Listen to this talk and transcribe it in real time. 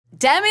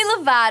Demi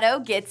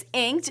Lovato gets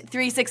inked,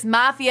 3 6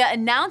 Mafia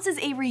announces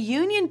a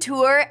reunion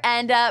tour,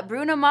 and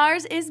Bruno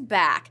Mars is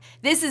back.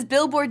 This is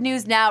Billboard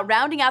News Now,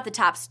 rounding out the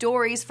top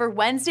stories for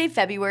Wednesday,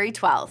 February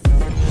 12th.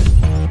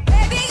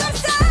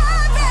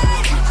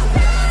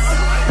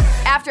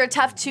 After a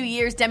tough 2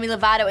 years, Demi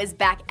Lovato is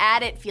back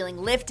at it, feeling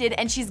lifted,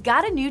 and she's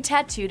got a new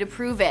tattoo to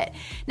prove it.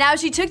 Now,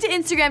 she took to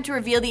Instagram to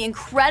reveal the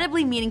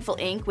incredibly meaningful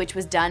ink, which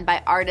was done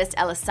by artist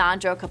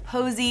Alessandro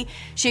Capozzi.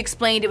 She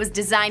explained it was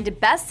designed to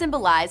best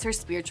symbolize her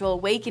spiritual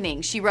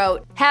awakening. She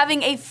wrote,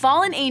 "Having a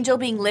fallen angel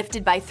being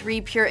lifted by 3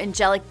 pure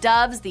angelic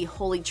doves, the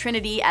Holy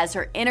Trinity, as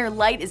her inner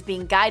light is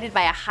being guided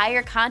by a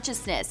higher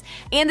consciousness,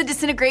 and the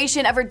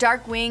disintegration of her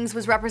dark wings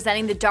was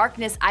representing the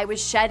darkness I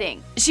was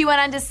shedding." She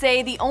went on to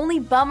say, "The only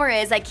bummer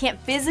is I can't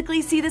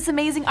physically see this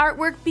amazing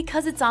artwork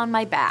because it's on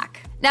my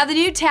back." Now, the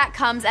new tat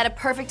comes at a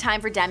perfect time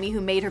for Demi,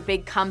 who made her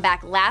big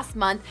comeback last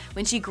month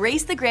when she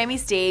graced the Grammy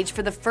stage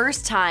for the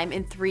first time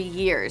in 3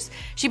 years.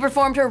 She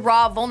performed her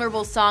raw,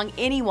 vulnerable song,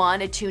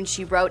 Anyone, a tune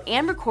she wrote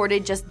and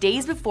recorded just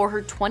days before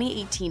her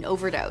 2018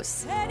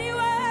 overdose.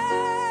 Anywhere,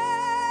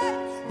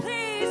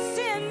 please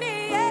send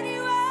me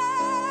anywhere.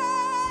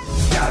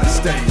 Gotta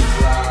stay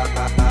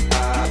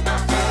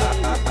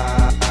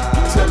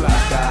till I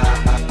die.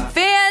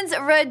 Fans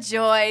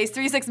rejoice.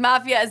 3 6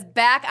 Mafia is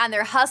back on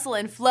their hustle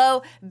and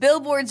flow.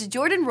 Billboard's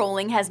Jordan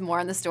Rolling has more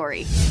on the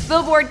story.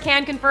 Billboard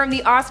can confirm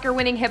the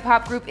Oscar-winning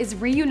hip-hop group is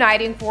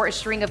reuniting for a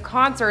string of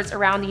concerts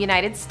around the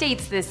United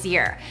States this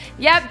year.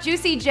 Yep,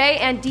 Juicy J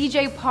and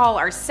DJ Paul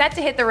are set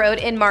to hit the road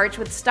in March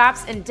with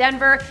stops in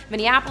Denver,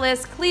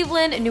 Minneapolis,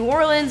 Cleveland, New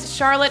Orleans,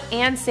 Charlotte,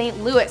 and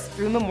St. Louis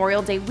through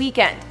Memorial Day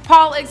weekend.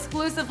 Paul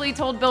exclusively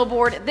told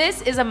Billboard,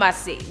 "This is a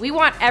must-see. We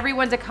want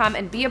everyone to come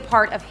and be a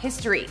part of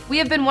history. We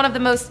have been one of the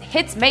most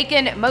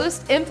hits-making,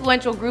 most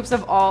influential groups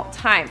of all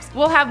times.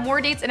 We'll have more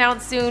dates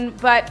announced soon,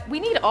 but we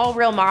need all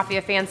real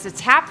Mafia fans to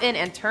tap in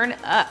and turn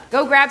up.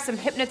 Go grab some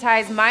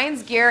Hypnotize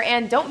Minds gear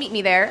and don't meet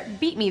me there,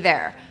 beat me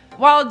there."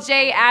 While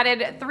Jay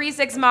added, 3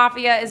 6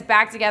 Mafia is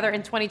back together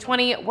in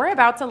 2020, we're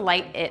about to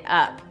light it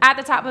up. At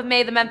the top of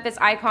May, the Memphis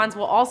Icons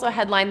will also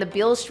headline the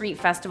Beale Street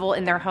Festival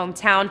in their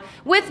hometown,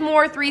 with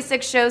more 3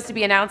 6 shows to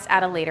be announced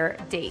at a later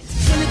date.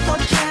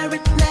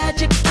 24-karat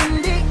magic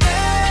in the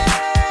air.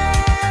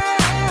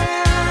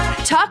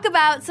 Talk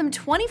about some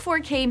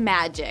 24K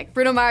magic.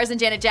 Bruno Mars and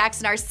Janet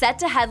Jackson are set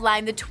to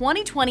headline the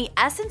 2020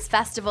 Essence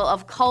Festival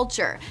of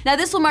Culture. Now,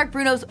 this will mark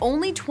Bruno's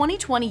only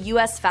 2020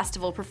 U.S.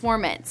 festival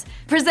performance.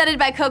 Presented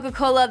by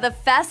Coca-Cola, the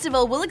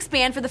festival will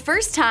expand for the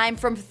first time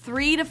from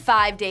 3 to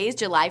 5 days,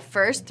 July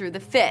 1st through the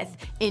 5th,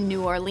 in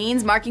New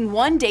Orleans, marking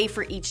 1 day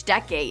for each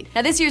decade.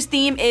 Now, this year's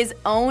theme is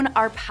Own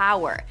Our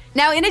Power.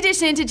 Now, in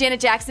addition to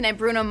Janet Jackson and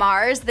Bruno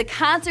Mars, the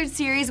concert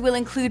series will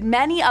include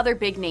many other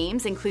big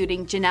names,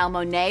 including Janelle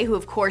Monáe, who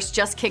of course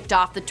just kicked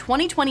off the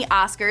 2020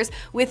 Oscars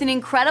with an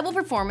incredible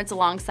performance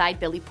alongside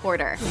Billy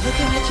Porter.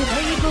 Looking at your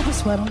table with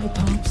sweat on your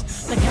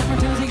palms. The camera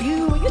turns to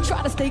you and you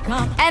try to stay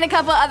calm. And a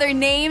couple other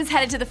names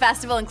headed to the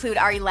festival include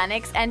Ari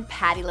Lennox and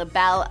Patti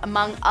LaBelle,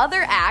 among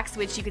other acts,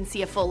 which you can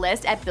see a full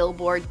list at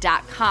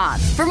Billboard.com.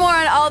 For more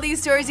on all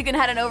these stories, you can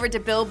head on over to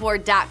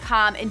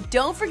Billboard.com, and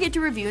don't forget to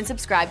review and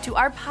subscribe to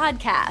our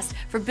podcast.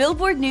 For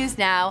Billboard News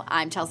Now,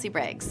 I'm Chelsea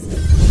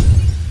Briggs.